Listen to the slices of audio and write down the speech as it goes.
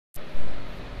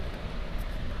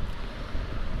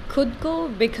खुद को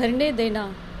बिखरने देना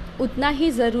उतना ही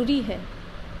ज़रूरी है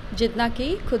जितना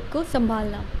कि खुद को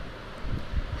संभालना।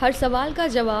 हर सवाल का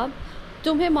जवाब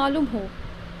तुम्हें मालूम हो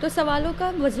तो सवालों का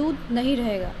वजूद नहीं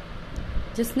रहेगा।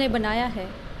 जिसने बनाया है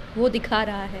वो दिखा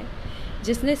रहा है,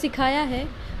 जिसने सिखाया है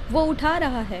वो उठा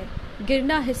रहा है।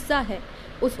 गिरना हिस्सा है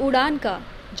उस उड़ान का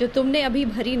जो तुमने अभी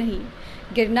भरी नहीं,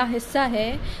 गिरना हिस्सा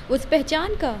है उस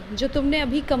पहचान का जो तुमने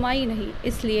अभी कमाई नहीं।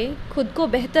 इसलिए खुद को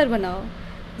बेहतर बनाओ,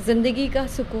 ज़िंदगी का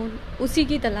सुकून उसी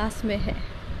की तलाश में है।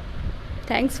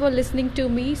 Thanks for listening to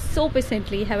me so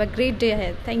patiently. Have a great day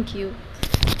ahead. Thank you.